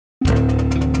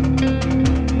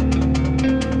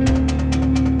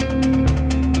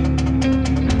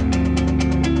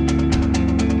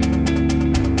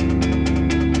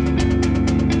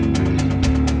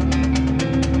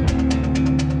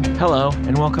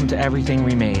welcome to Everything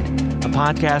Remade, a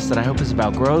podcast that I hope is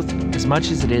about growth as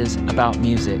much as it is about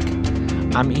music.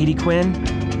 I'm Edie Quinn,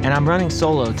 and I'm running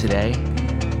solo today,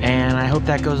 and I hope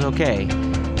that goes okay.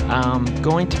 I'm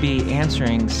going to be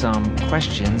answering some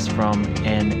questions from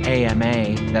an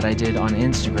AMA that I did on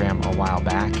Instagram a while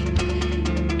back,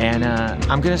 and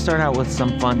I'm going to start out with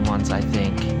some fun ones, I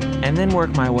think, and then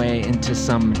work my way into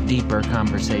some deeper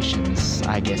conversations,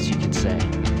 I guess you could say.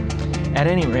 At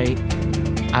any rate,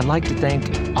 I'd like to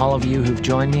thank all of you who've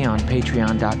joined me on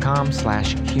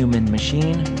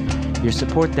patreon.com/humanmachine. Your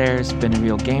support there has been a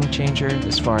real game changer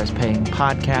as far as paying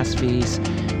podcast fees,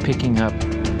 picking up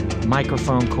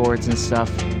microphone cords and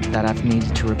stuff that I've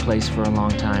needed to replace for a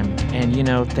long time, and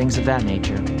things of that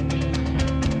nature.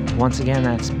 Once again,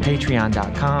 that's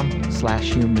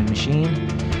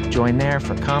patreon.com/humanmachine. Join there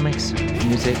for comics,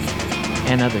 music,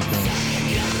 and other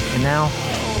things. And now,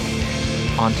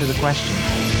 on to the questions.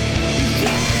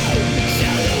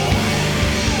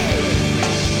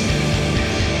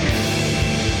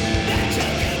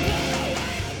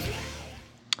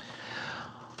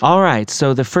 All right,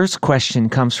 so the first question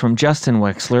comes from Justin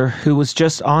Wexler, who was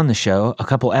just on the show a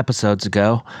couple episodes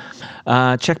ago.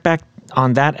 Check back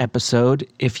on that episode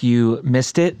if you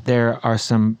missed it. There are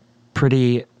some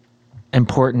pretty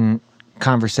important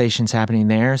conversations happening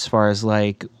there as far as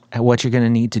like what you're going to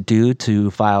need to do to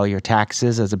file your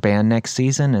taxes as a band next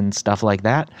season and stuff like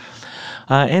that.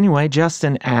 Anyway,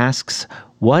 Justin asks,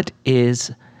 what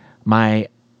is my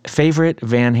favorite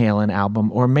Van Halen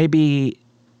album, or maybe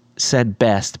said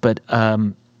best, but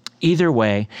either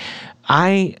way,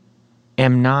 I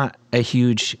am not a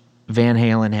huge Van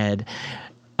Halen head.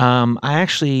 I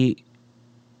actually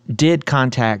did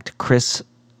contact Chris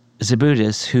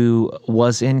Zabutis, who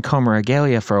was in Coma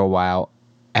Regalia for a while,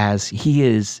 as he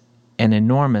is an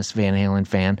enormous Van Halen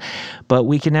fan, but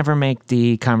we can never make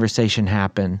the conversation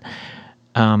happen.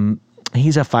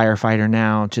 He's a firefighter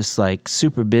now, just like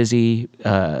super busy,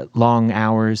 long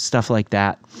hours, stuff like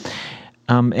that.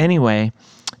 Anyway,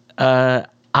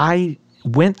 I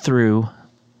went through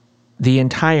the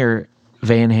entire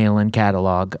Van Halen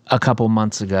catalog a couple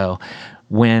months ago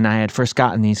when I had first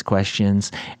gotten these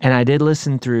questions, and I did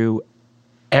listen through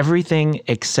everything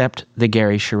except the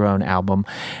Gary Cherone album.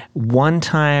 One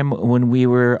time when we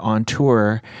were on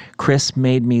tour, Chris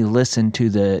made me listen to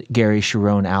the Gary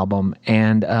Cherone album,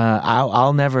 and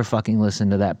I'll never fucking listen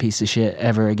to that piece of shit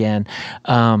ever again.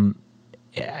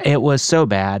 It was so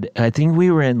bad. I think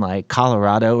we were in like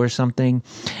Colorado or something,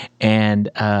 and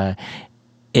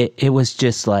it was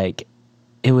just like,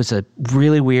 it was a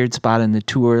really weird spot in the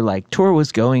tour. Like, tour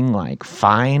was going like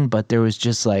fine, but there was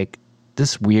just like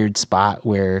this weird spot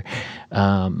where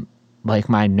like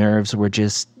my nerves were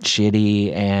just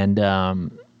shitty, and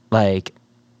like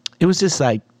it was just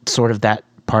like sort of that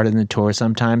part of the tour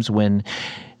sometimes when,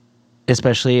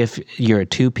 especially if you're a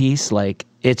two-piece, like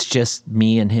it's just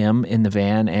me and him in the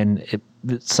van, and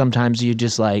sometimes you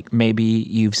just like, maybe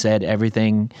you've said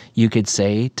everything you could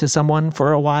say to someone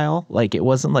for a while. Like, it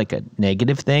wasn't like a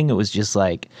negative thing. It was just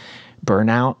like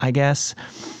burnout, I guess.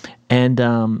 And,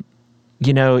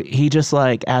 he just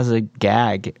like, as a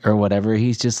gag or whatever,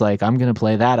 he's just like, I'm going to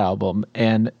play that album.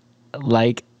 And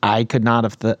like, I could not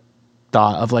have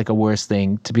thought of like a worse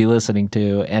thing to be listening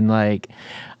to. And like,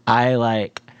 I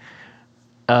like,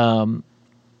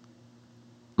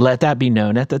 let that be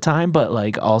known at the time, but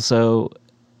like also,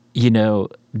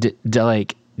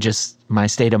 like just my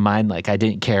state of mind, like I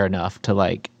didn't care enough to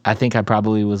like, I think I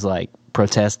probably was like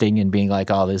protesting and being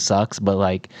like, oh, this sucks, but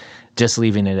like just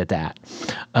leaving it at that.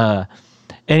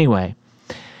 Anyway,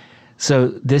 so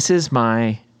this is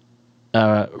my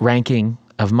ranking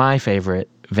of my favorite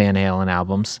Van Halen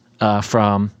albums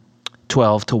from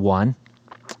 12 to 1,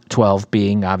 12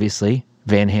 being obviously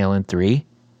Van Halen 3,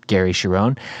 Gary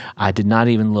Cherone. I did not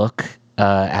even look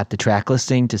at the track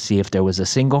listing to see if there was a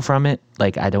single from it.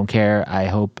 Like, I don't care. I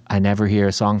hope I never hear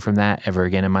a song from that ever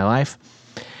again in my life.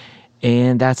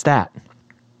 And that's that.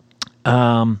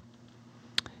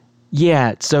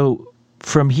 Yeah, so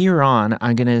from here on,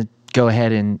 I'm going to go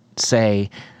ahead and say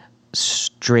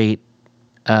straight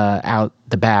out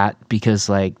the bat, because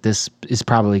like this is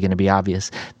probably going to be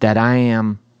obvious, that I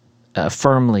am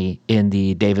firmly in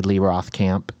the David Lee Roth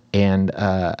camp. And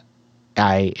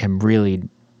I am really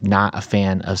not a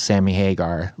fan of Sammy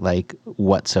Hagar, like,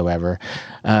 whatsoever.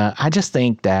 I just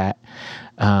think that,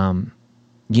 I'm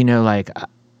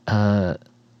not going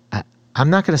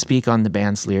to speak on the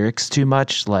band's lyrics too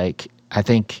much. Like, I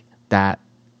think that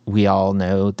we all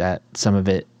know that some of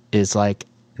it is, like,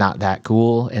 not that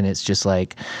cool, and it's just,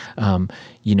 like,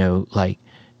 like,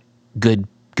 good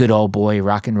old boy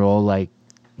rock and roll, like,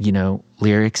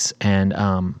 lyrics, and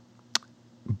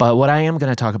But what I am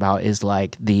going to talk about is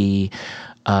like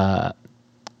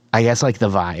I guess like the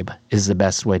vibe is the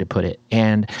best way to put it.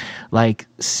 And like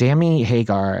Sammy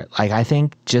Hagar, like I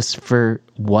think just for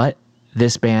what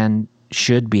this band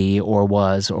should be or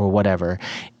was or whatever,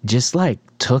 just like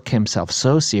took himself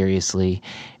so seriously,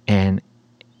 and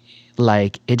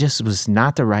like it just was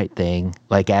not the right thing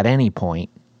like at any point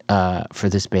for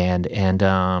this band. And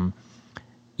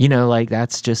like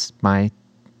that's just my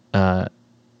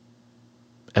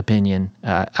opinion.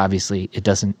 Obviously it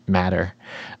doesn't matter.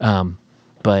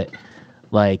 But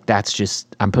like that's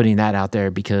just, I'm putting that out there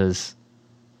because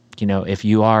if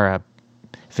you are a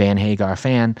Van Hagar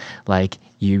fan, like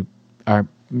you are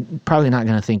probably not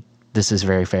going to think this is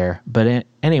very fair. But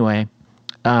anyway,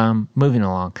 moving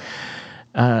along.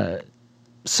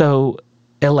 So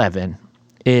 11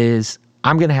 is,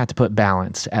 I'm going to have to put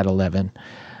Balance at 11.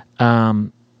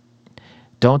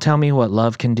 Don't Tell Me What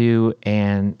Love Can Do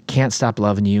and Can't Stop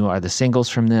Loving You are the singles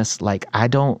from this. Like, I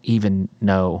don't even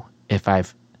know if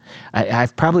I've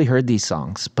probably heard these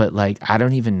songs, but like, I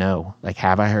don't even know, like,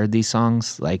 have I heard these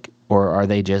songs? Like, or are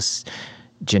they just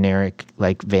generic,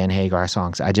 like Van Hagar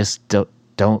songs? I just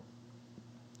don't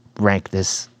rank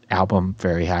this album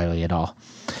very highly at all.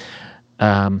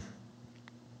 10,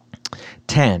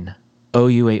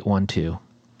 OU812.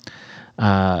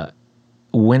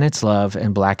 When It's Love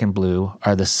and Black and Blue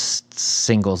are the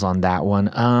singles on that one.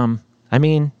 I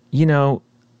mean,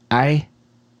 I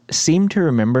seem to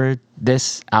remember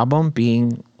this album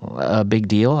being a big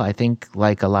deal. I think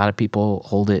like a lot of people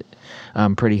hold it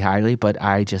pretty highly, but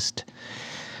I just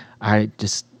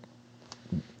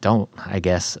don't, I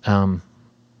guess.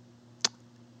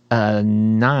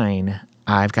 9,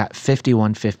 I've got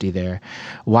 5150 there.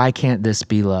 Why Can't This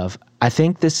Be Love? I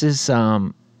think this is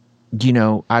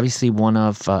obviously one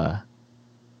of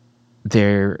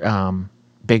their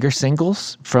bigger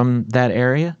singles from that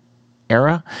era.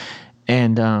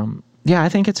 And I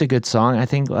think it's a good song. I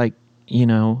think like,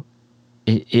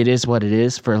 it is what it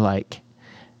is for like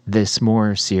this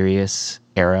more serious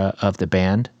era of the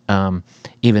band.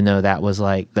 Even though that was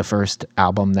like the first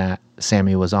album that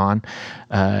Sammy was on,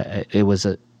 it was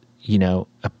a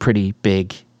pretty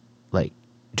big, like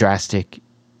drastic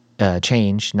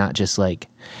change, not just like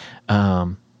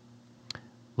the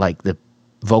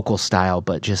vocal style,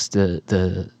 but just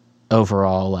the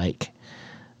overall like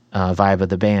vibe of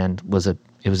the band was a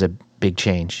big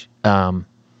change. Now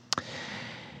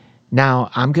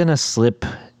I'm gonna slip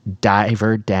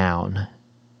Diver down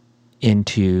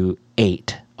into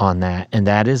 8 on that, and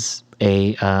that is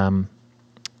a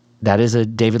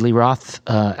David Lee Roth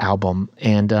album.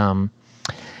 And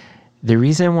the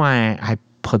reason why I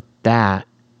put that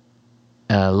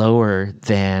lower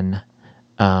than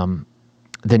the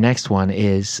next one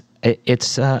is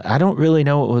it's I don't really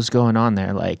know what was going on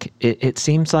there. Like it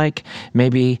seems like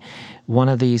maybe one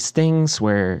of these things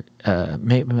where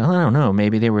maybe, I don't know,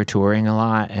 maybe they were touring a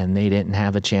lot and they didn't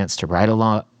have a chance to write a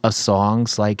lot of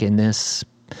songs like in this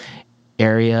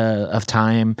area of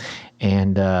time,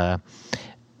 and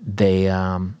they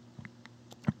owed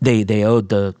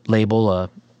the label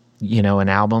an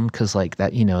album, because like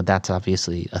that, that's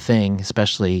obviously a thing,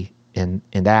 especially in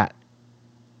that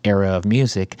era of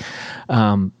music.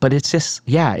 But it's just,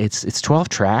 it's 12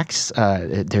 tracks.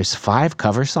 There's 5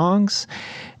 cover songs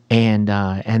and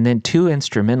then 2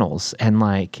 instrumentals, and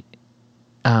like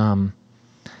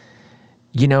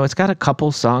it's got a couple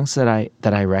songs that I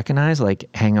recognize, like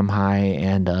Hang 'Em High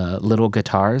and Little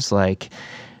Guitars, like,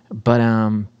 but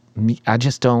I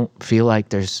just don't feel like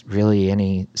there's really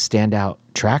any standout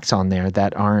tracks on there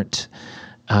that aren't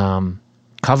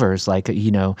covers, like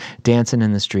Dancing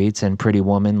in the Streets and Pretty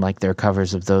Woman. Like their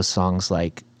covers of those songs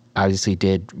like obviously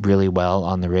did really well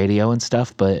on the radio and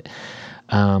stuff, but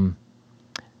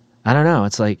I don't know,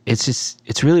 it's like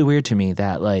it's really weird to me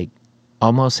that like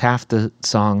almost half the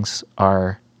songs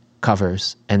are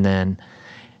covers, and then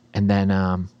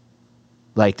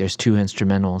like there's 2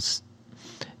 instrumentals.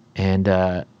 And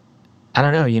I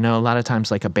don't know, a lot of times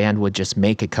like a band would just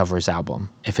make a covers album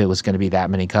if it was going to be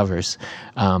that many covers.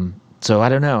 So I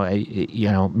don't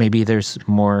know, maybe there's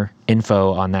more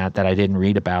info on that I didn't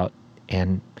read about,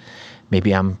 and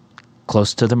maybe I'm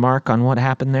close to the mark on what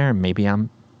happened there. Maybe I'm,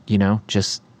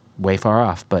 just way far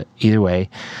off. But either way,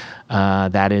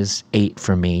 that is 8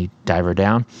 for me, Diver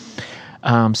down.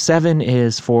 7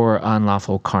 is For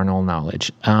Unlawful Carnal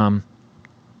Knowledge.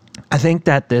 I think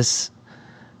that this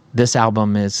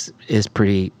album is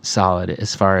pretty solid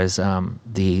as far as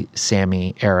the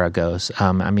Sammy era goes.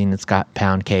 I mean, it's got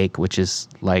Pound Cake, which is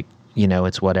like,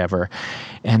 it's whatever.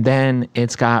 And then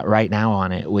it's got Right Now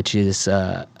on it, which is,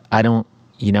 I don't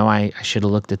I should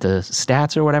have looked at the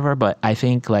stats or whatever, but I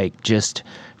think like just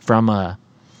from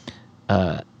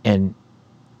an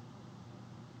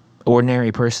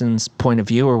ordinary person's point of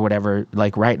view or whatever,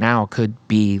 like right now could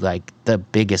be like the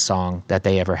biggest song that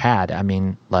they ever had. I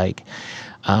mean, like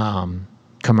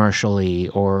commercially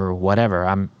or whatever.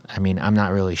 I'm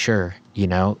not really sure,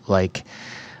 like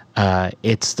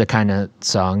it's the kind of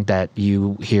song that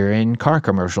you hear in car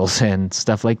commercials and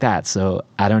stuff like that. So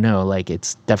I don't know, like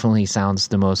it's definitely sounds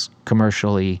the most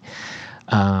commercially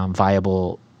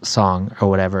viable song or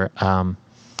whatever.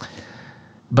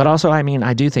 But also,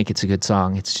 I do think it's a good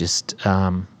song. It's just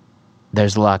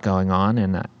there's a lot going on,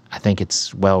 and I think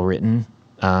it's well written.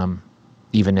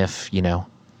 Even if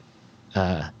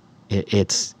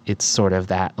it's sort of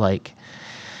that like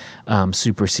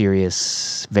super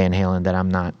serious Van Halen that I'm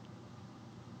not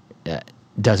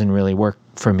doesn't really work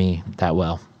for me that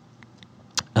well.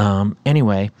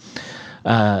 Anyway,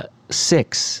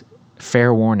 6,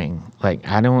 Fair Warning. Like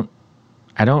I don't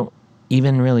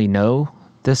even really know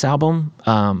this album,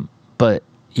 but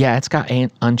yeah, it's got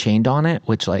Unchained on it,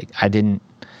 which like I didn't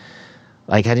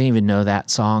even know that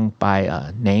song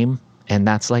by name, and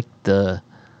that's like the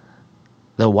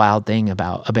wild thing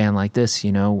about a band like this,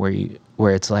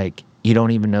 where it's like you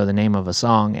don't even know the name of a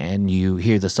song and you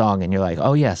hear the song and you're like,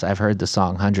 oh yes, I've heard the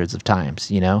song hundreds of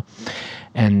times,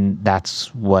 and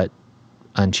that's what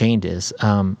Unchained is.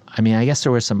 I guess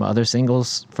there were some other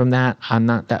singles from that. I'm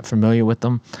not that familiar with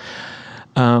them.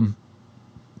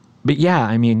 But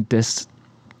yeah, this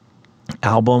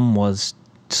album was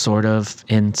sort of,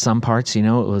 in some parts, it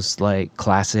was like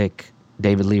classic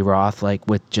David Lee Roth, like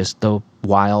with just the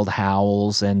wild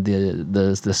howls and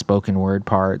the spoken word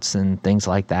parts and things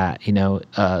like that,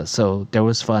 so there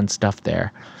was fun stuff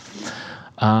there.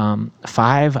 5,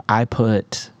 I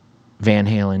put Van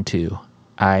Halen 2.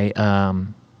 I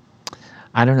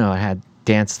don't know, I had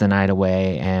Dance the Night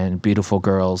Away and Beautiful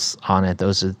Girls on it.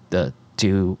 Those are the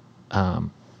two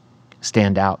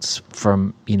standouts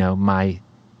from my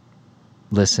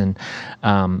listen.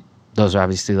 Those are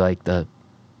obviously like the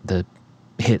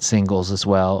hit singles as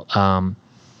well.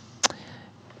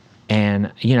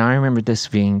 And I remember this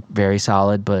being very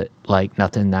solid, but like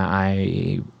nothing that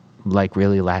I like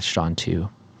really latched onto.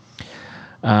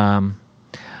 I'm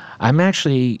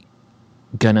actually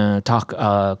gonna talk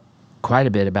quite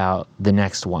a bit about the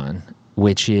next one,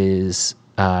 which is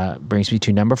brings me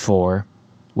to number 4,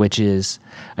 which is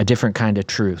A Different Kind of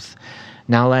Truth.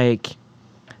 Now, like,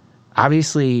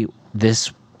 obviously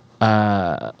this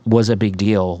was a big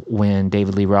deal when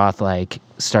David Lee Roth like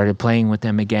started playing with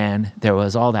them again. There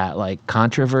was all that like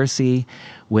controversy,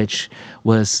 which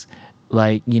was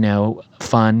like,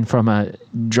 fun from a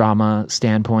drama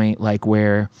standpoint, like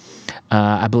where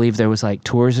I believe there was like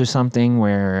tours or something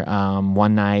where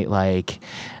one night like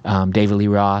David Lee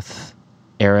Roth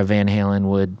era Van Halen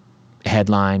would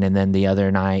headline, and then the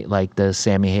other night like the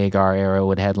Sammy Hagar era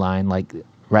would headline, like,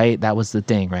 right? That was the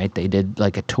thing, right? They did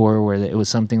like a tour where it was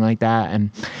something like that,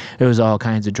 and there was all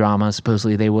kinds of drama.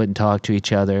 Supposedly they wouldn't talk to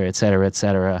each other, et cetera, et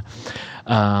cetera.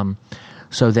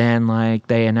 So then like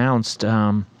they announced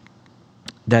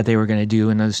that they were going to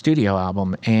do another studio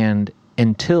album, and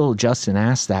until Justin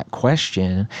asked that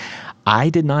question, I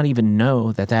did not even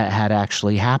know that had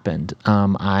actually happened.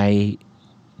 I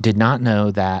did not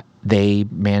know that they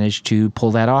managed to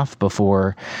pull that off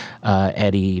before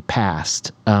Eddie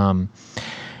passed.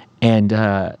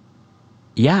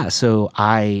 So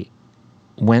I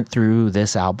went through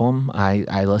this album.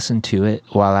 I listened to it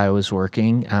while I was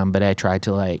working, but I tried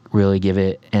to like really give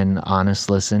it an honest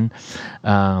listen.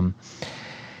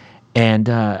 And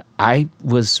I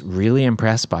was really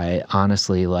impressed by it,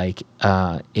 honestly. Like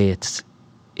it's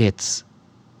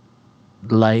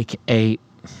like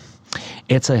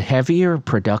it's a heavier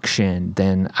production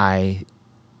than I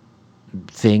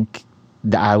think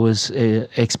that I was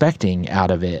expecting out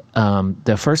of it.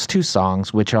 The first 2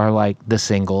 songs, which are like the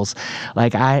singles,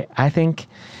 like I think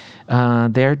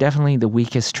they're definitely the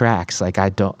weakest tracks. Like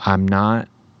I'm not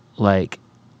like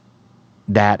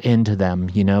that into them,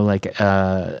 like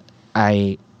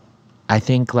I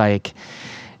think like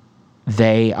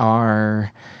they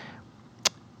are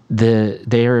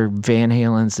Van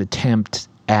Halen's attempt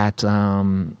at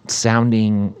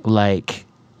sounding like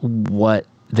what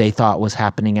they thought was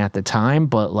happening at the time,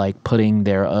 but like putting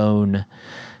their own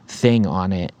thing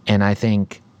on it. And I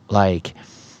think like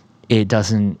it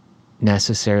doesn't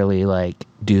necessarily like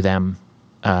do them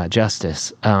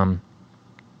justice. I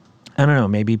don't know,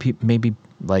 maybe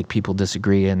like people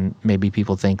disagree, and maybe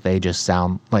people think they just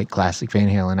sound like classic Van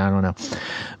Halen. I don't know.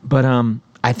 But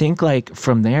I think like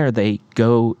from there they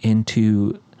go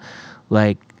into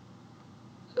like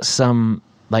some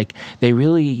like they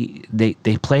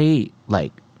play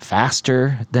like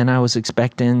faster than I was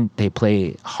expecting. They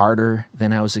play harder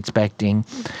than I was expecting.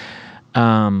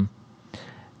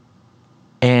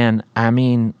 And I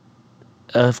mean,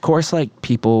 of course, like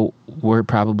people were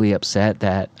probably upset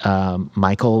that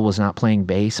Michael was not playing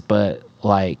bass, but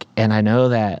like, and I know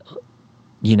that,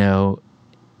 you know,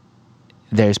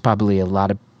 there's probably a lot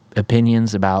of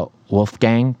opinions about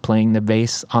Wolfgang playing the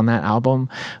bass on that album,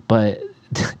 but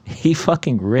he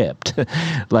fucking ripped.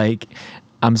 Like,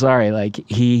 I'm sorry, like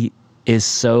he is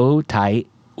so tight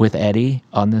with Eddie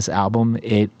on this album.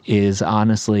 It is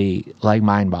honestly like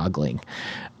mind-boggling.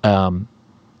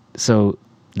 So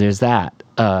there's that.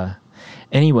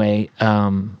 Anyway,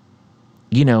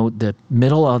 you know, the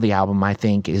middle of the album I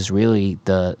think is really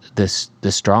the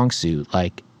strong suit.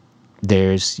 Like,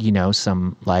 there's, you know,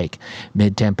 some like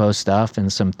mid-tempo stuff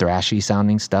and some thrashy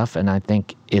sounding stuff, and I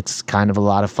think it's kind of a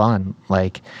lot of fun.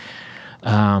 Like,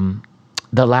 the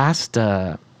last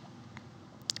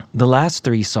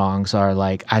 3 songs are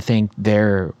like, I think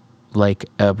they're like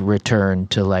a return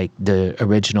to like the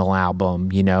original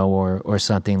album, you know, or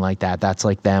something like that. That's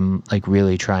like them like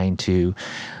really trying to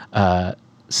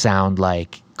sound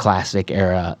like classic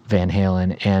era Van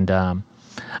Halen. And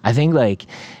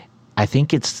I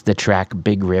think it's the track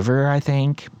Big River, I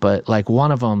think, but like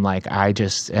one of them, like I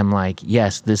just am like,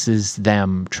 yes, this is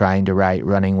them trying to write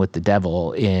Running with the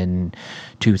Devil in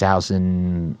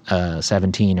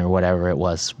 2017 or whatever it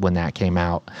was when that came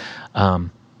out.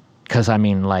 'Cause I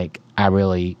mean, like, I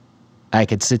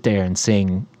could sit there and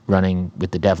sing Running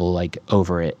with the Devil like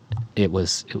over it. It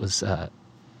was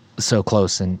so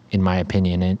close in my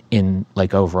opinion, in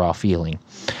like overall feeling.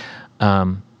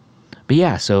 But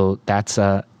yeah, so that's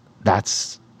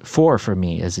 4 for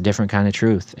me, is A Different Kind of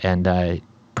Truth, and I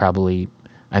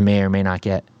may or may not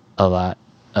get a lot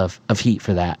of heat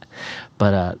for that,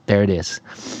 but there it is.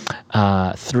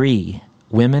 3,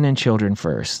 Women and Children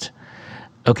First.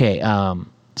 Okay,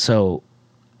 so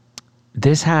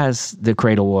this has the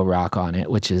Cradle Will Rock on it,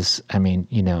 which is, I mean,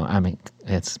 you know,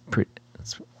 it's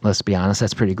let's be honest,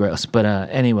 that's pretty gross. But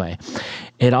anyway,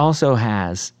 it also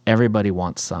has Everybody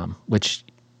Wants Some, which,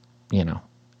 you know,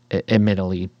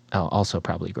 admittedly also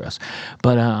probably gross.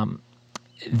 But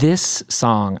this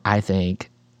song, I think,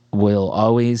 will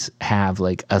always have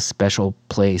like a special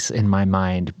place in my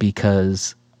mind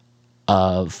because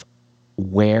of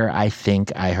where I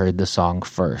think I heard the song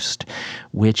first,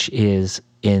 which is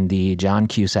in the John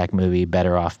Cusack movie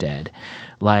Better Off Dead.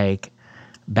 Like,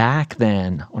 back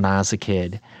then when I was a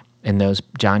kid, and those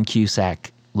John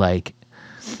Cusack like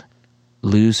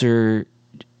loser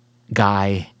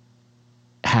guy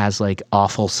has like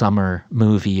awful summer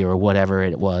movie or whatever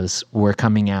it was were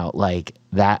coming out, like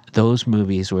that, those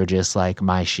movies were just like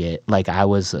my shit. Like, I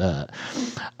was a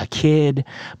kid,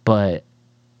 but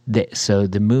so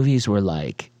the movies were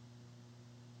like,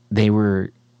 they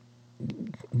were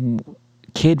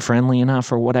kid friendly enough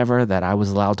or whatever that I was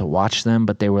allowed to watch them,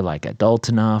 but they were like adult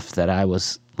enough that I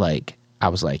was like,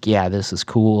 yeah, this is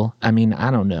cool. I mean,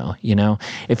 I don't know, you know,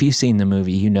 if you've seen the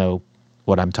movie, you know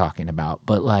what I'm talking about.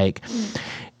 But like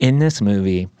in this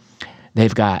movie,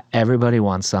 they've got Everybody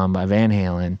Wants Some by Van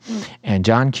Halen, and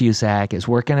John Cusack is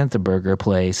working at the burger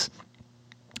place,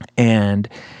 and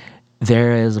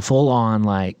there is a full-on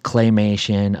like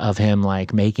claymation of him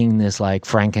like making this like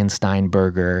Frankenstein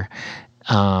burger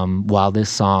while this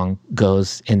song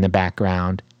goes in the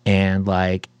background, and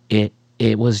like it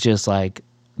was just like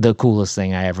the coolest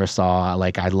thing I ever saw.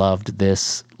 Like, I loved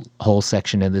this whole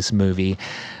section of this movie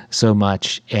so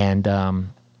much. And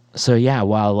so yeah,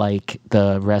 while like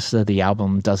the rest of the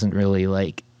album doesn't really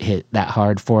like hit that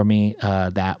hard for me,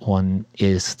 that one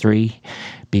is 3,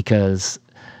 because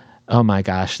oh my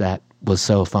gosh, that was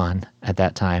so fun at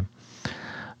that time.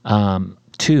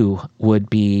 2 would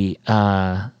be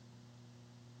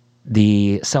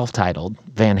the self-titled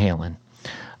Van Halen.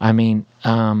 I mean,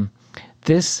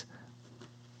 this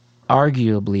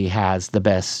arguably has the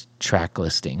best track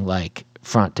listing, like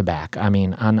front to back. I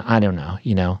mean, I don't know,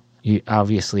 you know,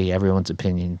 obviously everyone's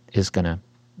opinion is gonna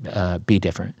be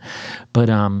different, but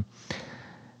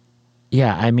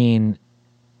yeah, I mean,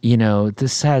 you know,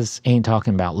 this has Ain't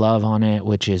Talking About Love on it,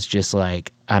 which is just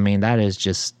like, I mean, that is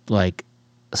just like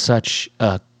such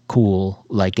a cool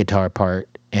like guitar part,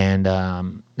 and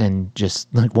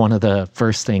just like one of the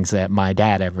first things that my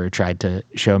dad ever tried to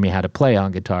show me how to play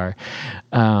on guitar.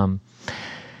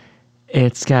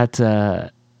 It's got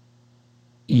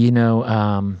you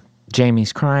know,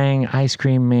 Jamie's Crying, Ice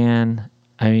Cream Man.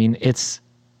 I mean, it's,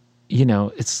 you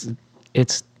know, it's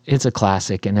a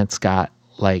classic, and it's got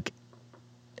like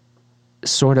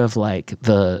sort of like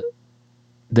the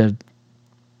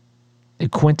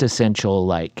quintessential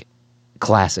like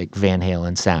classic Van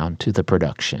Halen sound to the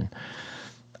production.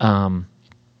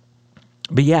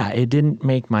 But yeah, it didn't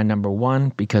make my number one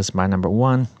because my number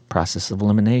one, Process of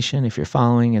Elimination, if you're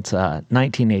following, it's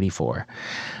 1984.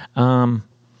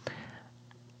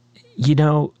 You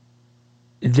know,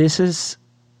 this is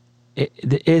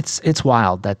it's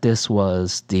wild that this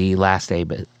was the last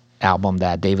album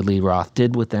that David Lee Roth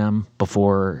did with them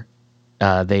before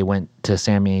they went to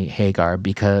Sammy Hagar,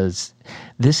 because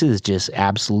this is just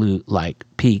absolute like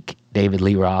peak David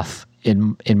Lee Roth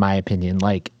in my opinion.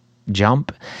 Like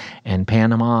Jump and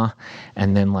Panama,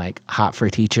 and then like Hot for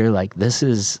Teacher. Like this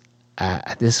is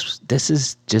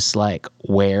just like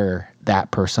where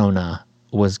that persona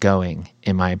was going,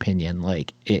 in my opinion.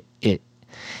 Like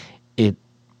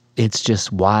it's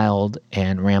just wild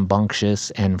and rambunctious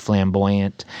and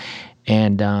flamboyant.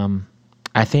 And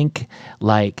I think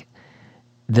like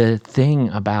the thing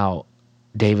about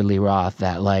David Lee Roth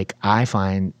that like I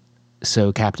find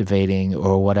so captivating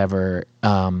or whatever,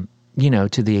 you know,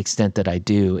 to the extent that I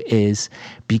do, is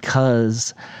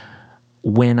because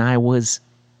when I was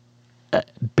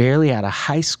barely out of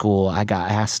high school, I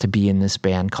got asked to be in this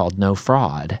band called No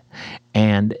Fraud,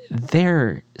 and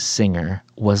their singer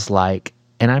was like,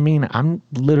 and I mean, I'm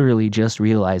literally just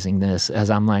realizing this as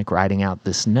I'm like writing out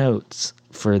this notes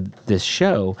for this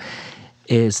show,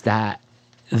 is that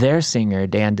their singer,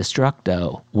 Dan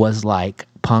Destructo, was like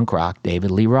punk rock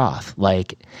David Lee Roth.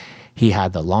 Like, he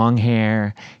had the long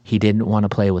hair. He didn't want to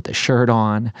play with the shirt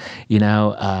on. You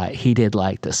know, he did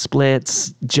like the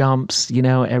splits, jumps, you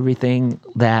know, everything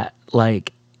that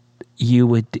like you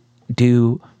would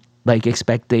do, like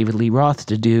expect David Lee Roth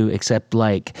to do, except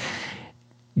like,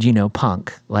 you know,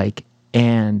 punk. Like,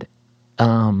 and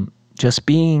just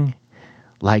being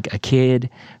like a kid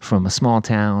from a small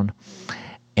town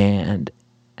and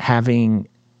having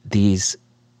these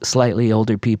slightly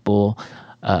older people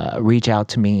reach out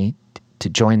to me to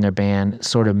join their band,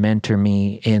 sort of mentor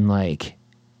me in like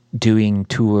doing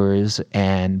tours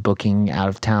and booking out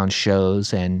of town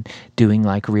shows and doing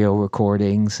like real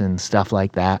recordings and stuff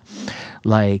like that.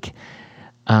 Like,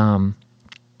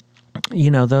 you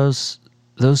know, those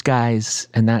guys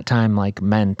in that time like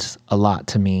meant a lot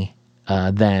to me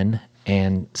then,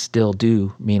 and still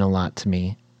do mean a lot to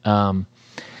me.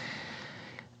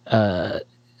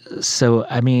 So,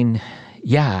 I mean,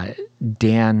 yeah,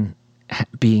 Dan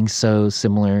being so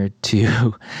similar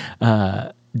to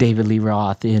David Lee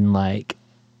Roth in like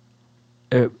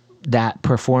that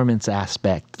performance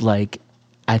aspect, like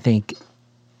I think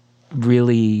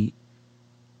really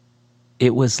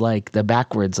it was like the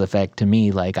backwards effect to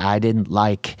me. Like I didn't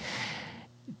like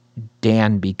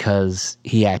Dan because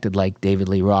he acted like David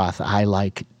Lee Roth. I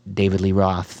like David Lee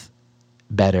Roth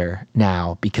better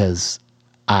now because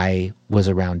I was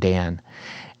around Dan.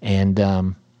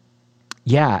 And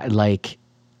yeah, like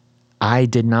I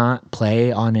did not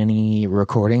play on any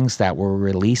recordings that were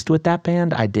released with that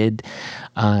band. I did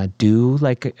do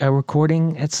like a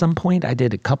recording at some point. I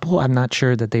did a couple. I'm not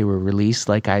sure that they were released.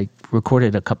 Like I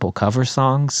recorded a couple cover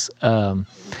songs, but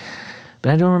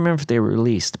I don't remember if they were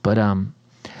released. But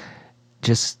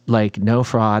just like No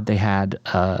Fraud, they had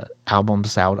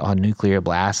albums out on Nuclear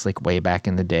Blast like way back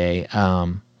in the day.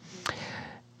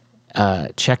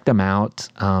 Check them out.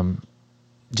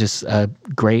 Just a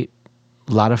great,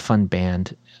 lot of fun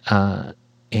band.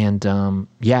 And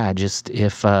yeah, just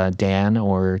if Dan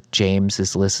or James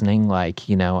is listening, like,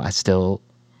 you know, I still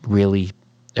really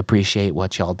appreciate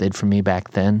what y'all did for me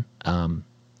back then.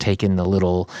 Taking the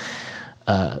little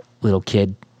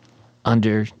kid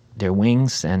under their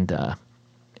wings and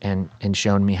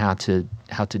showing me how to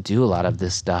do a lot of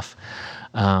this stuff.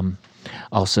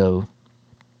 Also,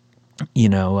 you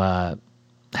know,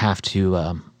 have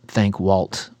to thank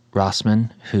Walt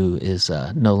Rossman, who is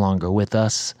no longer with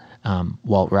us.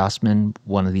 Walt Rossman,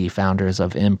 one of the founders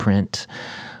of Imprint,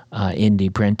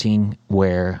 indie printing,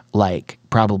 where like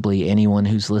probably anyone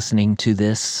who's listening to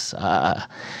this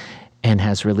and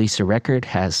has released a record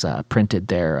has printed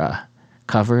their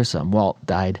covers. Walt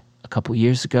died a couple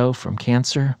years ago from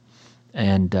cancer,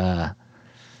 and that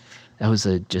was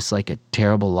just like a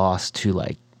terrible loss to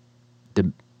like the,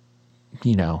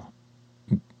 you know,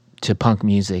 to punk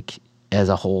music as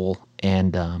a whole.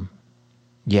 And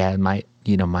yeah, my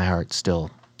heart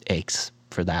still aches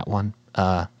for that one.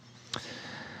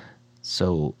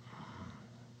 So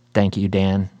thank you,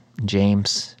 Dan,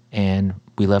 James, and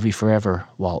we love you forever,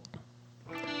 Walt.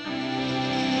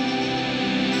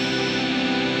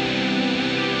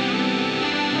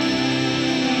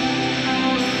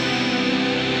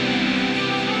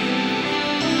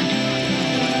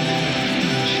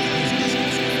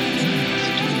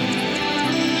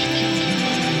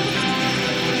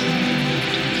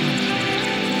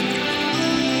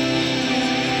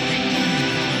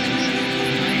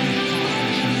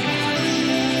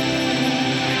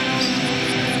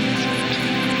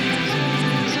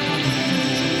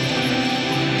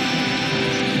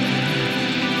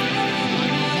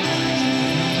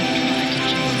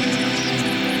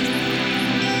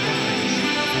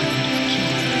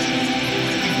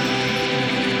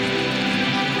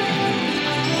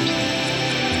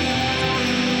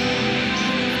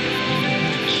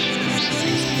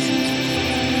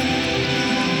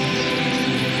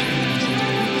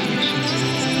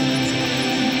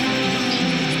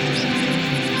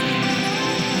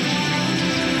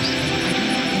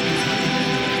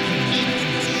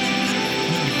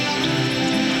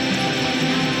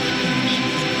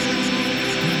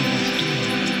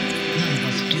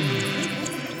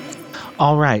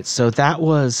 All right, so that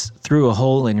was Through a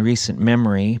Hole in Recent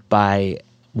Memory by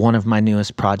one of my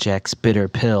newest projects, Bitter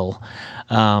Pill.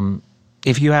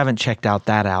 If you haven't checked out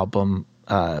that album,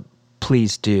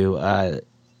 please do.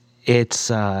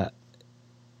 It's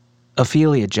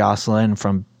Ophelia Jocelyn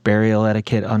from Burial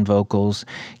Etiquette on vocals,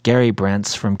 Gary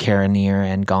Brentz from Caranier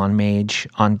and Gone Mage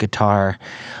on guitar,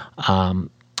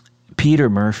 Peter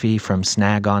Murphy from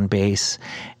Snag on bass,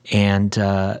 and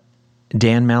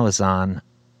Dan Malazan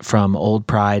from Old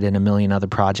Pride and a million other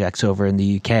projects over in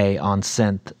the UK on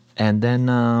synth. And then,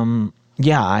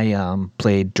 I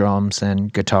played drums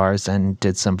and guitars and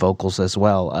did some vocals as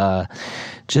well.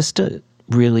 Just a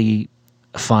really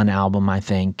fun album, I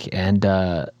think. And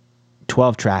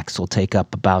 12 tracks will take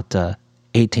up about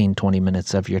 18, 20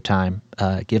 minutes of your time.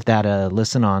 Give that a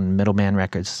listen on Middleman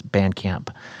Records Bandcamp.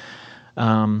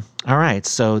 All right,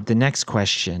 so the next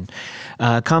question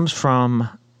comes from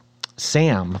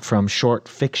Sam from Short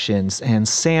Fictions, and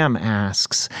Sam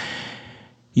asks,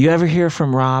 you ever hear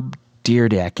from Rob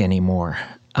Dyrdek anymore?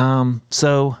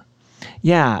 So,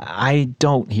 yeah, I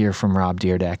don't hear from Rob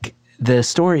Dyrdek. The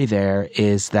story there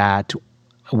is that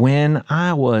when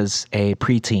I was a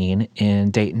preteen in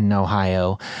Dayton,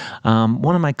 Ohio,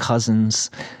 one of my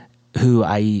cousins who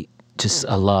I just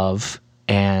love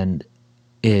and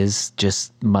is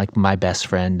just like my best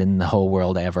friend in the whole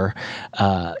world ever,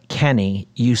 Kenny,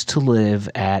 used to live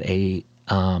at a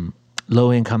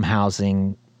low-income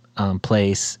housing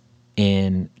place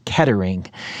in Kettering,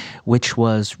 which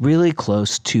was really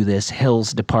close to this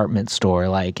Hills department store.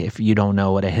 Like, if you don't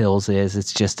know what a Hills is,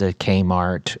 it's just a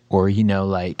Kmart or,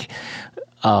 like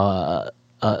a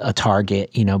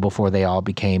Target, before they all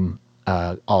became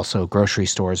also grocery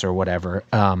stores or whatever.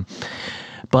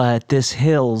 But this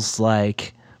Hills,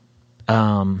 we'd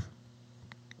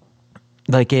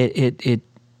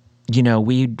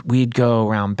go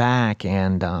around back,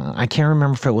 and I can't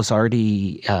remember if it was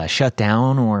already shut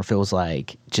down or if it was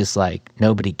just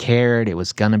nobody cared. It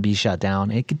was gonna be shut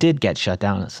down. It did get shut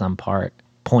down at some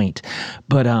point,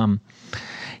 but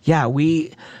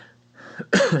we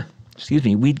excuse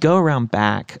me, we'd go around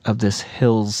back of this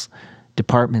Hills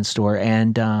department store,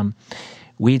 and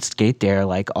we'd skate there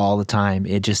all the time.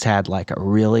 It just had a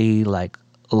really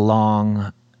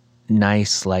long,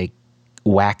 nice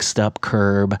waxed up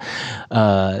curb.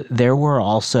 There were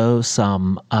also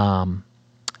some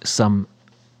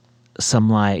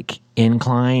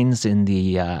inclines in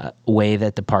the way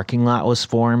that the parking lot was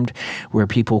formed, where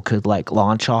people could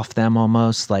launch off them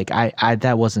almost. I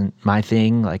that wasn't my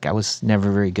thing. I was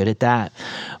never very good at that,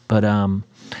 but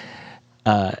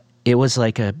it was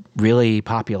a really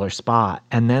popular spot.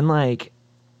 And then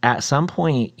at some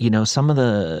point, some of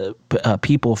the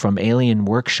people from Alien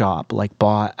Workshop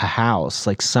bought a house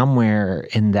somewhere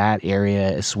in that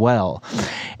area as well.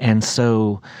 And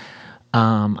so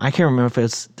I can't remember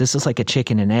if this is a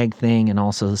chicken and egg thing, and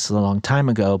also this is a long time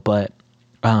ago, but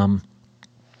a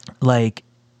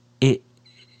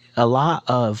lot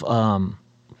of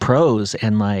pros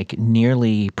and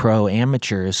nearly pro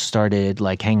amateurs started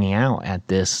hanging out at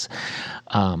this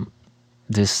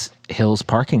Hills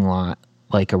parking lot,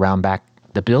 around back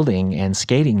the building, and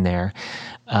skating there.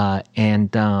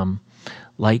 And one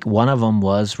of them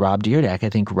was Rob Dyrdek. I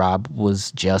think Rob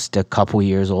was just a couple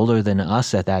years older than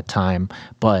us at that time,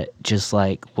 but just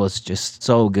was just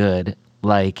so good,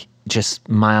 just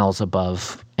miles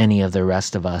above any of the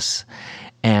rest of us.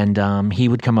 And he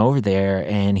would come over there,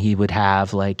 and he would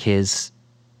have his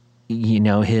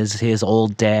his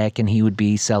old deck, and he would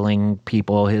be selling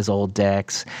people his old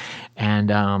decks,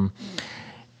 and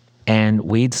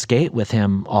we'd skate with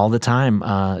him all the time.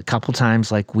 A couple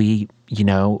times, I can't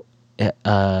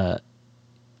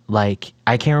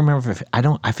remember if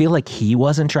I feel like he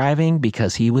wasn't driving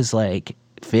because he was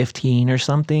 15 or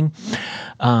something.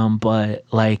 But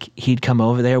he'd come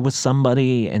over there with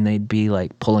somebody, and they'd be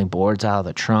pulling boards out of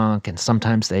the trunk. And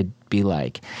sometimes they'd be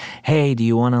hey, do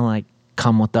you want to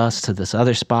come with us to this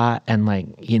other spot? And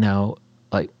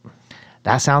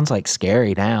that sounds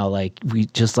scary now. We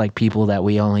just people that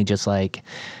we only just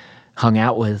hung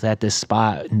out with at this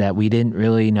spot and that we didn't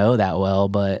really know that well,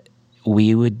 but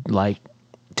we would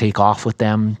take off with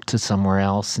them to somewhere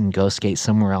else and go skate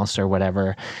somewhere else or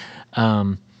whatever.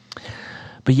 But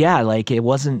yeah, it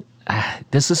wasn't,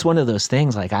 this is one of those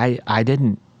things, I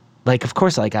didn't, of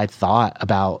course, I thought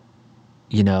about,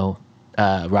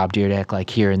 Rob Dyrdek,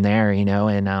 here and there,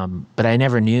 and, but I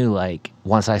never knew,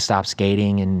 once I stopped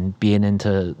skating and being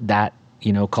into that,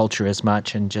 culture as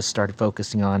much, and just started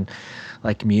focusing on,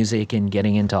 music and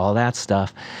getting into all that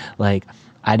stuff, I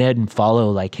didn't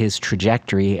follow, his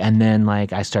trajectory. And then,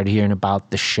 I started hearing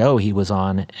about the show he was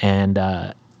on, and,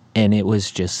 and it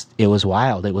was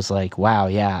wild. It was like, wow,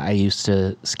 yeah, I used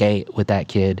to skate with that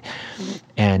kid,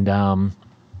 and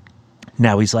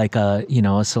now he's like a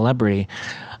celebrity.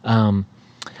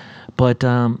 But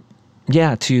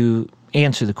yeah, to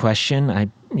answer the question, I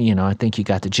think you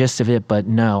got the gist of it. But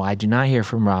no, I do not hear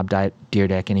from Rob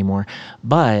Deerdeck anymore.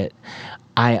 But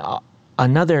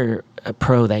another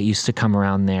pro that used to come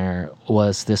around there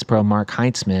was this pro Mark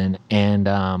Heitzman,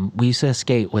 and we used to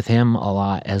skate with him a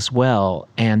lot as well.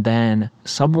 And then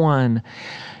someone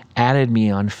added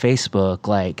me on Facebook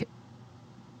like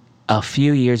a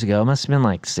few years ago. It must have been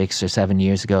like 6 or 7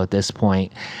 years ago at this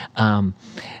point.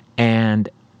 And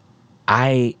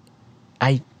I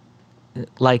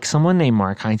like someone named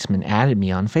Mark Heitzman added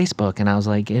me on Facebook, and I was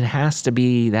like, it has to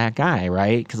be that guy,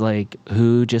 right? Because like,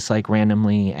 who just like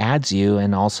randomly adds you?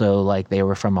 And also like they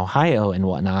were from Ohio and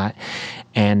whatnot,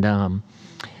 and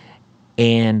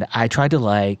I tried to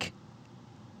like,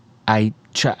 I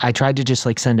tried to just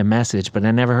like send a message, but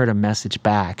I never heard a message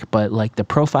back. But like the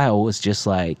profile was just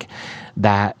like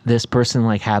that this person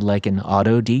like had like an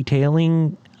auto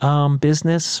detailing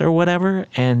business or whatever.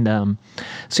 And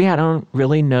so yeah, I don't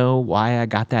really know why I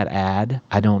got that ad.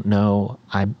 I don't know.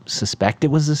 I suspect it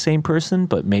was the same person,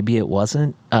 but maybe it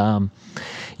wasn't.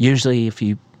 Usually if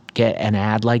you get an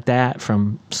ad like that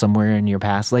from somewhere in your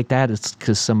past like that, it's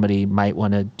because somebody might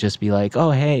want to just be like,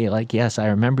 oh, hey, like, yes, I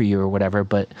remember you or whatever.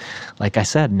 But like I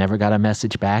said, never got a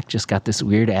message back, just got this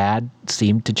weird ad,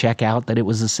 seemed to check out that it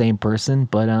was the same person,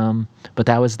 but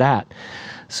that was that.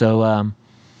 So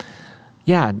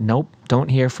yeah, nope, don't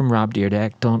hear from Rob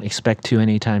Deerdeck. Don't expect to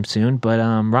anytime soon. But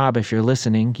Rob, if you're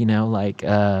listening,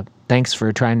 thanks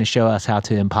for trying to show us how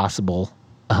to impossible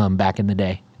back in the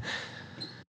day.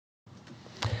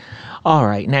 All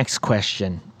right, next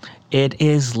question. It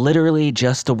is literally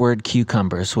just the word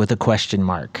cucumbers with a question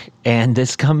mark. And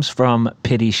this comes from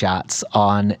Pity Shots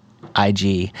on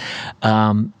IG.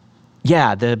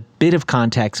 Yeah, the bit of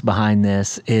context behind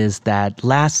this is that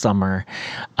last summer,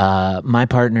 my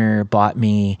partner bought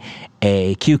me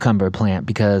a cucumber plant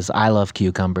because I love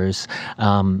cucumbers.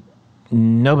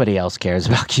 Nobody else cares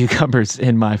about cucumbers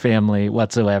in my family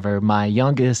whatsoever. My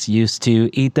youngest used to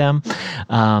eat them,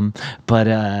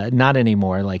 but not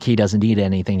anymore. Like, he doesn't eat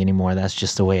anything anymore. That's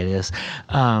just the way it is.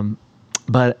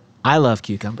 But I love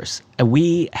cucumbers.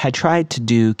 We had tried to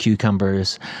do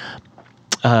cucumbers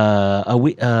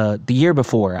the year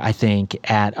before, I think,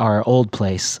 at our old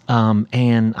place.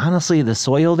 And honestly, the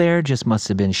soil there just must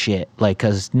have been shit. Like,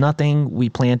 cause nothing we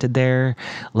planted there,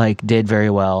 like, did very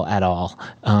well at all.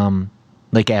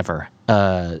 Like ever.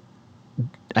 I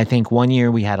think one year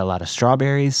we had a lot of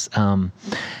strawberries.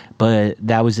 But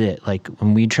that was it. Like,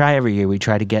 when we try every year, we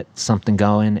try to get something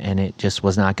going, and it just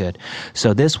was not good.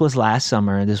 So this was last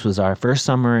summer. This was our first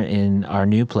summer in our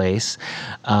new place.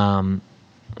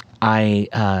 I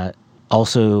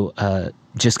also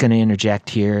just going to interject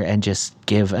here and just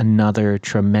give another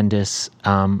tremendous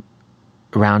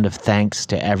round of thanks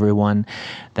to everyone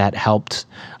that helped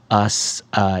us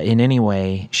in any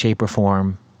way, shape, or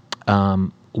form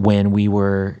when we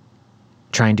were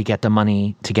trying to get the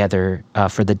money together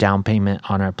for the down payment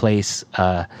on our place.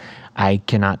 I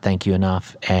cannot thank you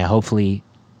enough. Hopefully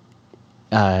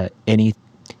any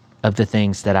of the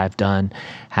things that I've done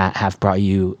have brought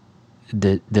you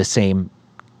the same,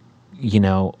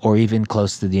 or even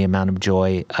close to the amount of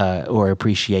joy or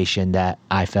appreciation that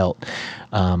I felt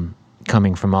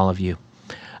coming from all of you.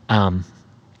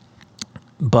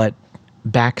 But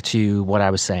back to what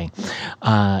I was saying.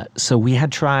 So we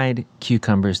had tried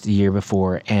cucumbers the year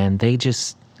before, and there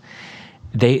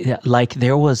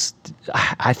was,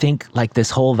 I think, like, this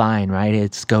whole vine, right?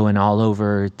 It's going all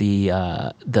over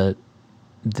the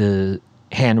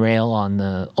handrail on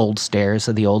the old stairs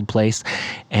of the old place,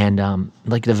 and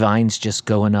like the vines just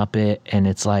going up it, and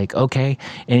it's like, okay,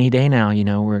 any day now,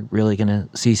 we're really gonna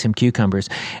see some cucumbers.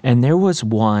 And there was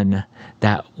one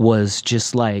that was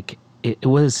just like, it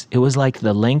was like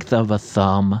the length of a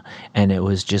thumb, and it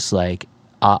was just like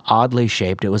oddly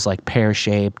shaped. It was like pear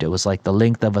shaped. It was like the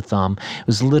length of a thumb. It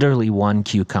was literally one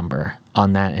cucumber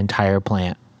on that entire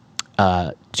plant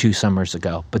 2 summers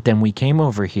ago. But then we came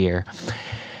over here,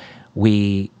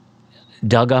 we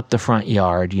dug up the front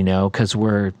yard, because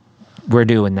we're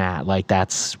doing that. Like,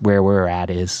 that's where we're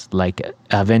at, is like,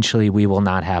 eventually we will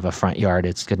not have a front yard.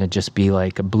 It's going to just be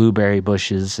like blueberry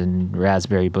bushes and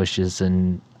raspberry bushes,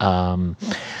 and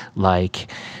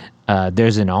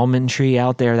there's an almond tree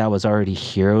out there that was already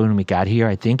here when we got here.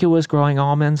 I think it was growing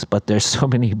almonds, but there's so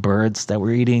many birds that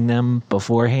were eating them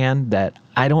beforehand that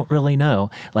I don't really know.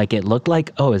 Like, it looked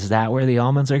like, oh, is that where the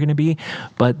almonds are going to be?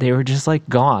 But they were just like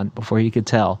gone before you could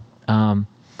tell.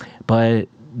 But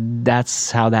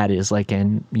that's how that is. Like,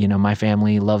 and my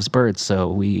family loves birds, so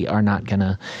we are not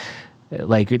gonna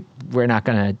we're not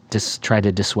gonna just try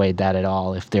to dissuade that at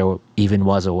all if there even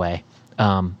was a way.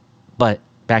 But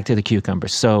back to the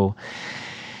cucumbers. So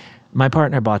my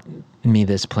partner bought me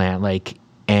this plant,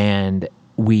 and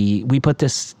we put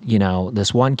this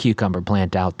this one cucumber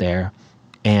plant out there,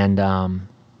 and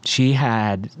she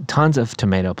had tons of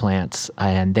tomato plants,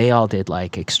 and they all did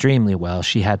extremely well.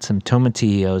 She had some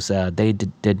tomatillos. They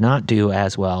did not do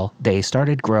as well. They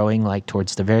started growing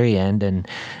towards the very end, and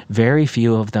very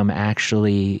few of them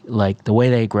actually, the way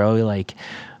they grow,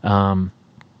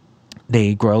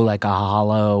 they grow like a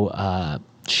hollow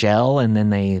shell, and then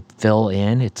they fill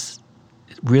in. It's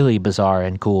really bizarre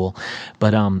and cool,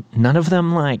 but none of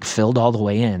them filled all the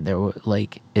way in. There were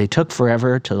it took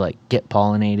forever to get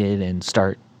pollinated and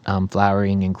start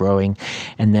flowering and growing,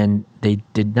 and then they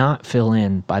did not fill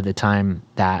in by the time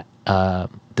that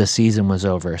the season was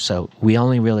over. So we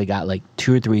only really got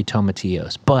 2 or 3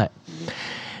 tomatillos. But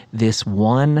this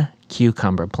one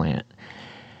cucumber plant,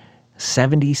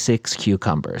 76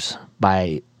 cucumbers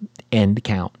by end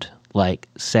count,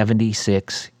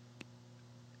 76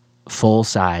 full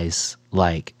size,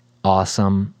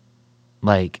 awesome,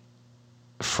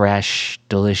 fresh,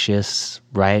 delicious,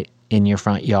 right in your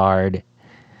front yard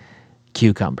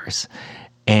cucumbers.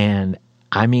 And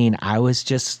I mean, I was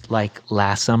just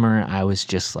last summer, I was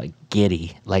just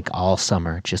giddy, all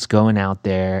summer, just going out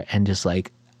there and just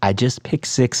I just picked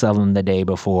 6 of them the day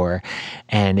before,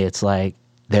 and it's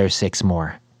there's 6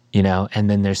 more, and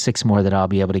then there's 6 more that I'll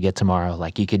be able to get tomorrow.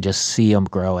 You could just see them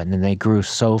grow, and then they grew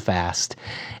so fast,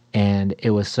 and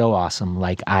it was so awesome.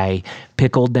 I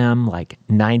pickled them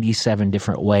 97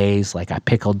 different ways. I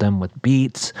pickled them with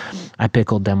beets, I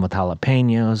pickled them with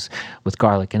jalapenos, with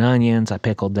garlic and onions. I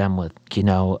pickled them with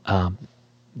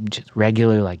just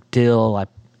regular dill.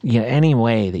 Any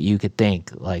way that you could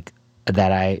think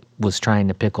that I was trying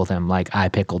to pickle them, I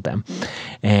pickled them.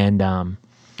 And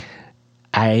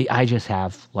I just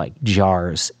have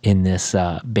jars in this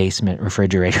basement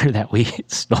refrigerator that we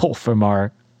stole from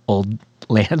our old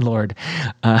landlord.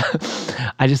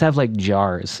 I just have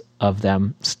jars of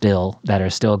them still that are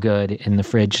still good in the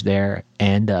fridge there,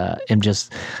 and am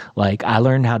just I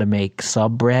learned how to make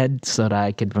sub bread so that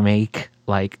I could make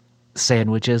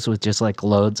sandwiches with just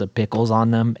loads of pickles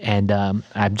on them, and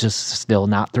I'm just still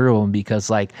not through them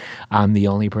because I'm the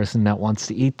only person that wants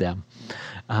to eat them.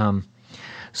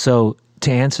 So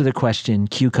to answer the question,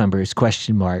 cucumbers, ?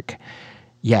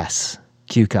 Yes,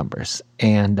 cucumbers.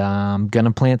 And I'm going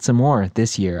to plant some more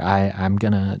this year. I'm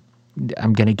going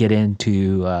to get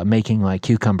into making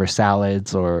cucumber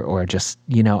salads or just,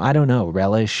 I don't know,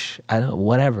 relish,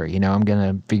 whatever. I'm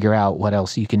going to figure out what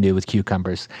else you can do with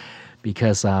cucumbers,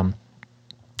 because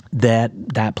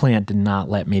that plant did not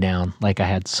let me down. I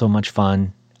had so much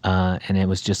fun, and it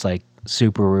was just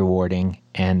super rewarding.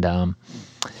 And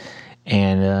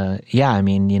yeah, I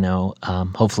mean,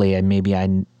 hopefully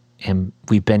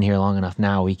we've been here long enough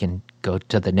now, we can go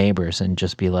to the neighbors and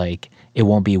just be it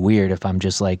won't be weird if I'm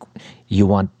just you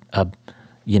want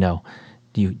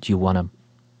do you want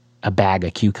a bag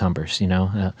of cucumbers,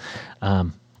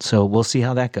 so we'll see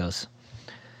how that goes.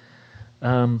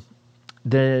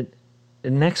 The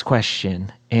next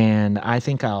question, and I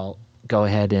think I'll go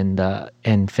ahead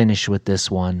and finish with this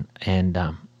one, and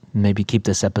maybe keep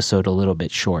this episode a little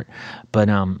bit short. But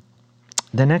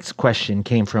the next question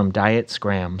came from Diet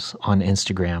Scrams on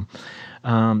Instagram.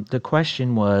 The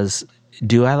question was,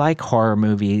 do I like horror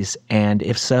movies? And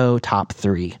if so, top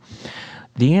 3.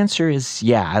 The answer is,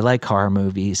 yeah, I like horror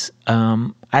movies.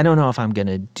 I don't know if I'm going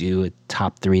to do a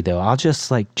top 3, though. I'll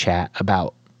just chat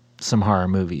about some horror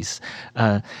movies.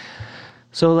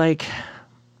 So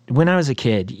when I was a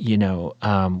kid,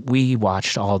 we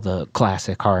watched all the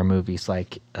classic horror movies,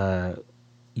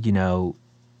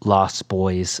 Lost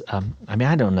Boys. I mean,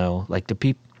 I don't know, do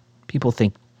people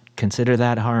consider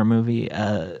that a horror movie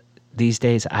these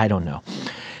days? I don't know.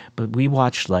 But we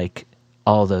watched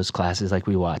all those classes.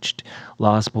 We watched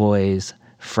Lost Boys,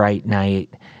 Fright Night,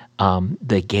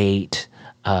 The Gate,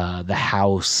 The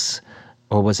House,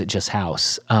 or was it just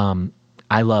House?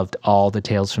 I loved all the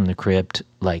Tales from the Crypt.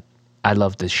 I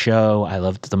loved the show. I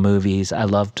loved the movies. I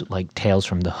loved Tales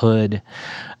from the Hood,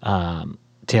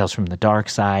 Tales from the Dark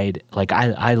Side.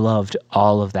 I loved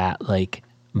all of that.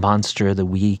 Monster of the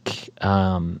Week.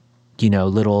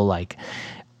 Little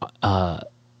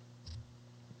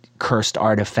cursed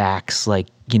artifacts.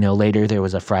 Later there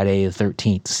was a Friday the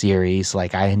 13th series.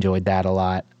 I enjoyed that a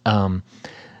lot.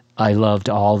 I loved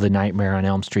all the Nightmare on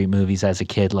Elm Street movies as a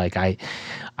kid.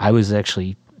 I was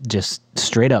actually just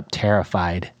straight up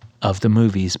terrified of the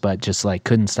movies, but just like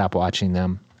couldn't stop watching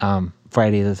them.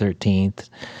 Friday the 13th,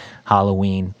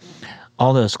 Halloween,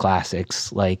 all those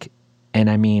classics. Like, and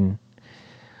I mean,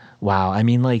 wow. I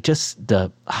mean, like just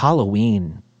the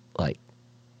Halloween, like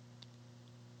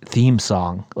theme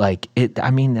song, like it,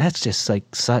 I mean, that's just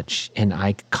like such an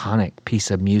iconic piece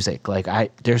of music. Like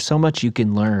there's so much you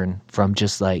can learn from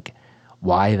just like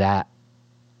why that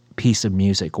piece of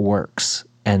music works.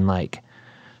 And like,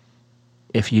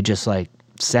 if you just like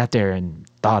sat there and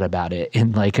thought about it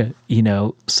in like a,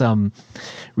 some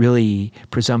really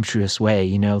presumptuous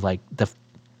way, like the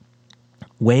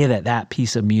way that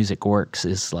piece of music works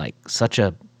is like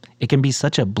it can be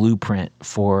such a blueprint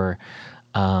for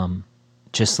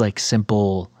just like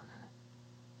simple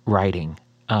writing.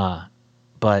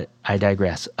 But I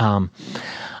digress.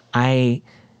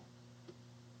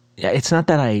 It's not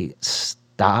that I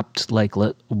stopped like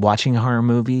watching horror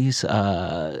movies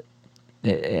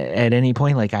at any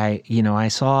point. Like I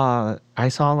saw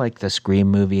like the Scream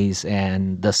movies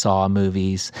and the Saw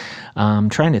movies.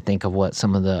 Trying to think of what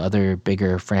some of the other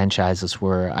bigger franchises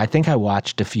were. I think I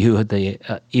watched a few of the,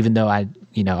 even though I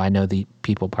know the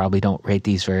people probably don't rate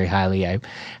these very highly. I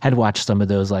had watched some of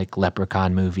those like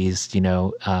Leprechaun movies,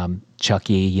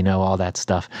 Chucky, all that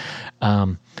stuff.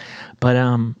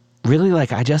 But really,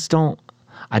 like I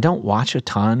don't watch a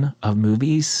ton of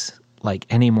movies like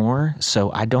anymore.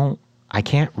 So I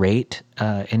can't rate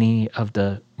any of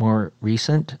the more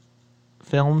recent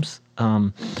films,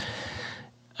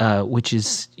 which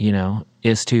is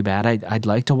too bad. I'd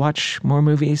like to watch more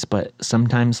movies, but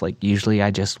sometimes, like usually, I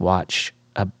just watch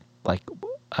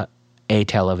a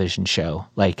television show,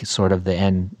 like sort of the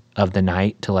end of the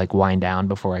night to like wind down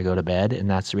before I go to bed, and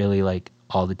that's really like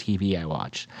all the TV I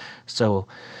watch. So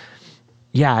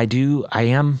yeah, I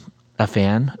am a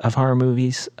fan of horror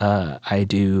movies. I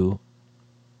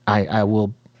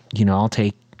will, I'll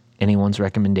take anyone's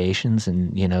recommendations,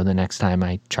 and, the next time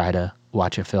I try to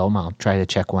watch a film, I'll try to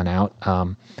check one out.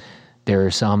 There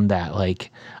are some that like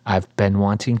I've been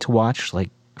wanting to watch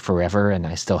like forever and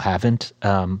I still haven't.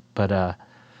 But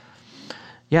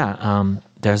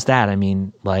there's that. I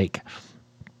mean, like,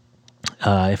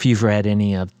 if you've read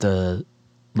any of the,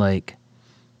 like,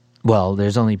 well,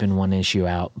 there's only been one issue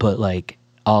out, but like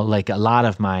a lot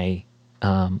of my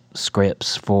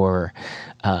scripts for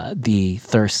the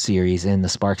Thirst series in the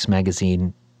Sparks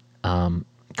magazine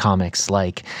comics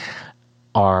like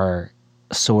are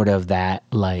sort of that,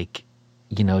 like,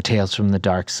 Tales from the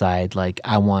Dark Side. Like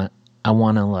I want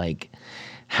to like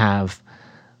have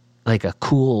like a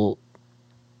cool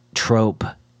trope,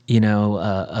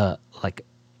 like,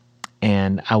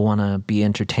 and I want to be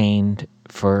entertained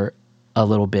for a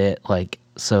little bit, like,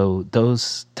 so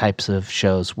those types of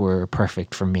shows were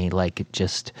perfect for me. Like,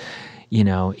 just,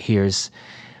 here's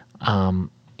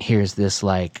this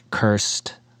like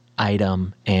cursed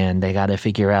item, and they got to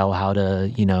figure out how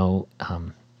to,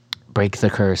 break the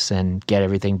curse and get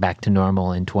everything back to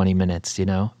normal in 20 minutes,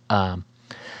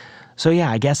 So yeah,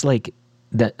 I guess like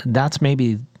that's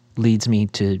maybe leads me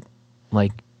to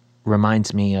like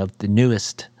reminds me of the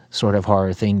newest sort of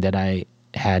horror thing that I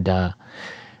had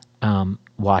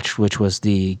watched, which was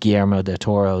the Guillermo del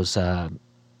Toro's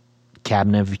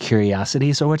Cabinet of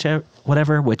Curiosities or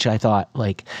whatever, which I thought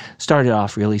like started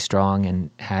off really strong and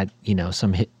had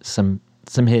some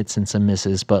hits and some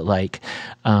misses, but like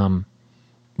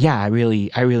yeah, I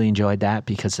really enjoyed that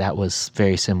because that was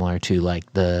very similar to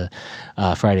like the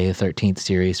Friday the 13th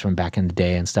series from back in the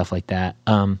day and stuff like that.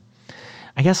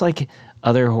 I guess like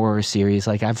other horror series,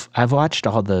 like I've watched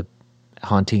all the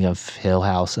Haunting of Hill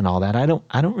House and all that. I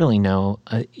don't really know,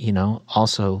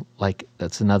 also like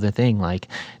that's another thing. Like,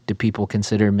 do people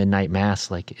consider Midnight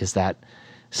Mass, like, is that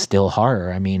still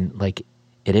horror? I mean, like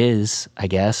it is, I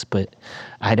guess, but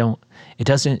it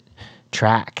doesn't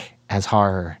track as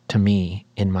horror to me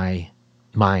in my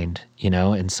mind,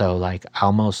 and so like I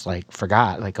almost like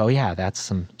forgot, like, oh yeah, that's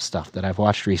some stuff that I've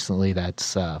watched recently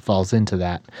that's falls into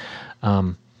that.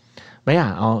 But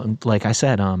yeah, like I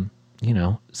said,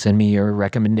 send me your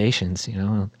recommendations,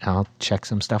 I'll check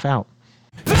some stuff out.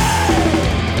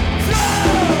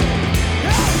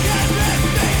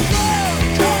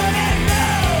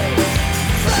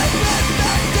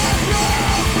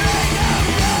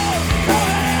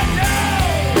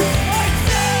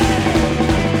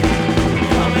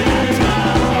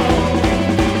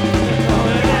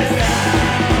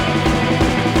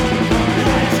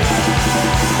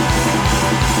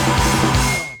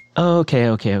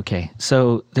 Okay.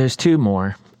 So there's two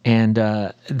more, and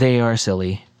they are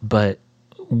silly, but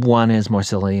one is more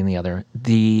silly than the other.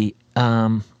 The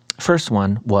first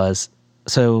one was,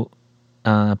 so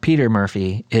Peter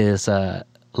Murphy is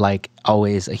like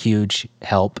always a huge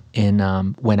help in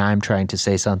when I'm trying to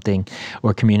say something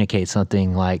or communicate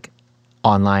something like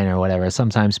online or whatever.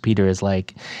 Sometimes Peter is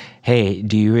like, hey,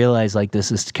 do you realize like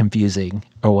this is confusing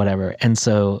or whatever? And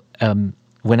so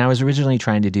when I was originally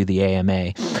trying to do the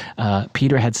AMA,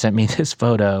 Peter had sent me this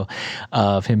photo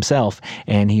of himself,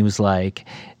 and he was like,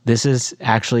 this is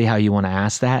actually how you want to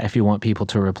ask that if you want people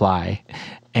to reply.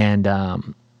 And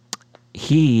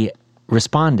he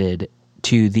responded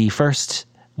to the first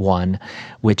one,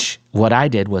 which what I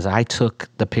did was I took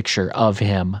the picture of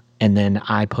him and then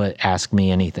I put ask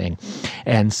me anything.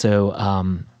 And so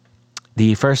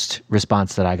the first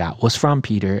response that I got was from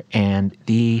Peter, and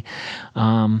the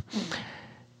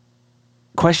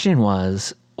question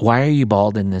was, why are you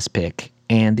bald in this pic?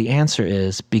 And the answer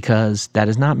is, because that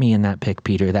is not me in that pic,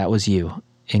 Peter. That was you.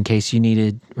 In case you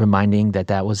needed reminding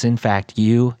that was in fact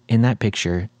you in that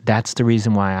picture. That's the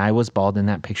reason why I was bald in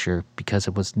that picture, because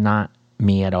it was not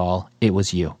me at all. It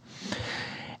was you.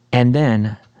 And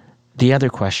then the other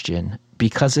question,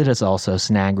 because it is also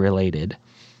snag related,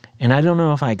 and I don't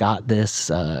know if I got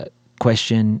this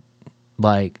question,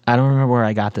 like, I don't remember where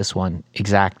I got this one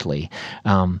exactly.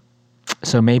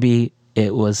 So maybe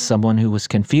it was someone who was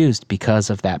confused because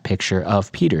of that picture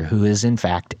of Peter, who is in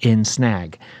fact in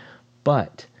snag.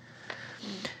 But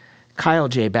Kyle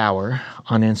J. Bauer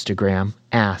on Instagram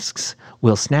asks,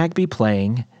 will Snag be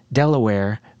playing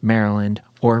Delaware, Maryland,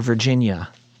 or Virginia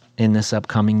in this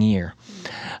upcoming year?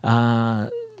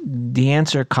 The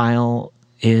answer, Kyle,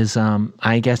 is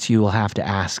I guess you will have to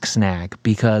ask Snag,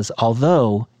 because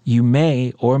although you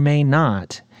may or may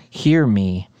not hear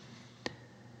me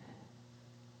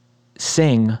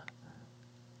sing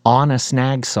on a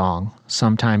Snag song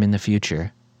sometime in the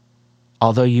future,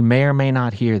 although you may or may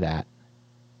not hear that,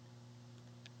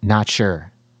 not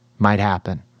sure, might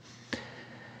happen.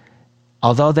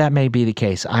 Although that may be the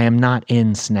case, I am not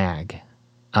in Snag.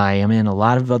 I am in a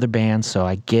lot of other bands, so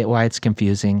I get why it's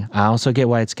confusing. I also get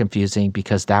why it's confusing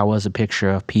because that was a picture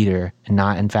of Peter and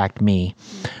not, in fact, me.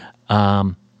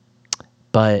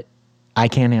 But I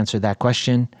can't answer that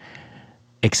question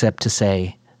except to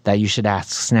say that you should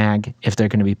ask Snag if they're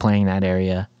going to be playing that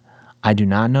area. I do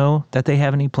not know that they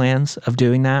have any plans of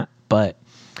doing that, but,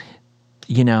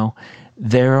 you know,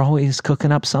 they're always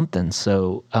cooking up something.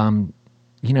 So,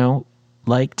 you know,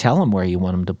 like, tell them where you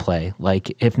want them to play.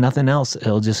 Like, if nothing else,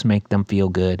 it'll just make them feel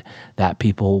good that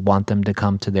people want them to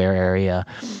come to their area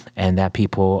and that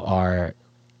people are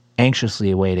anxiously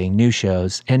awaiting new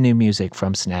shows and new music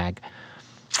from Snag.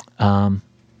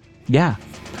 Yeah.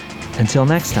 Until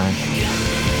next time.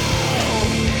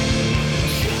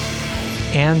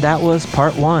 And that was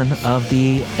part 1 of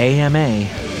the AMA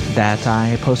that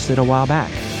I posted a while back.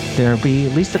 There'll be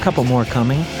at least a couple more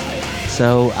coming,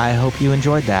 so I hope you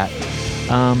enjoyed that.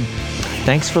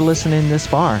 Thanks for listening this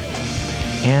far.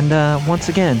 And once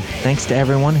again, thanks to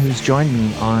everyone who's joined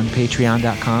me on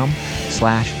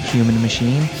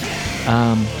patreon.com/humanmachine.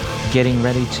 Getting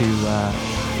ready to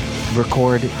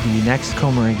record the next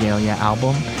Coma Regalia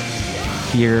album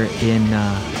here in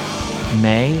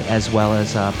May, as well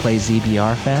as play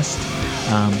ZBR Fest.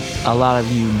 A lot of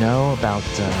you know about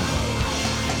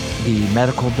the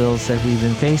medical bills that we've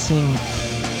been facing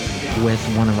with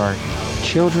one of our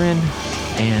children,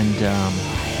 and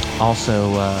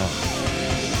also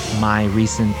my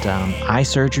recent eye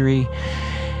surgery.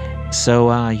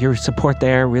 So your support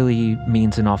there really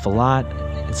means an awful lot.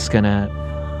 It's going to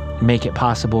make it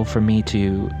possible for me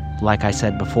to, like I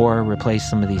said before, replace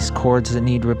some of these cords that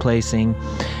need replacing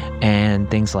and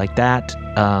things like that.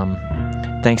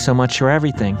 Thanks so much for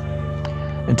everything.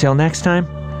 Until next time,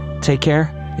 take care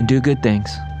and do good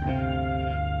things.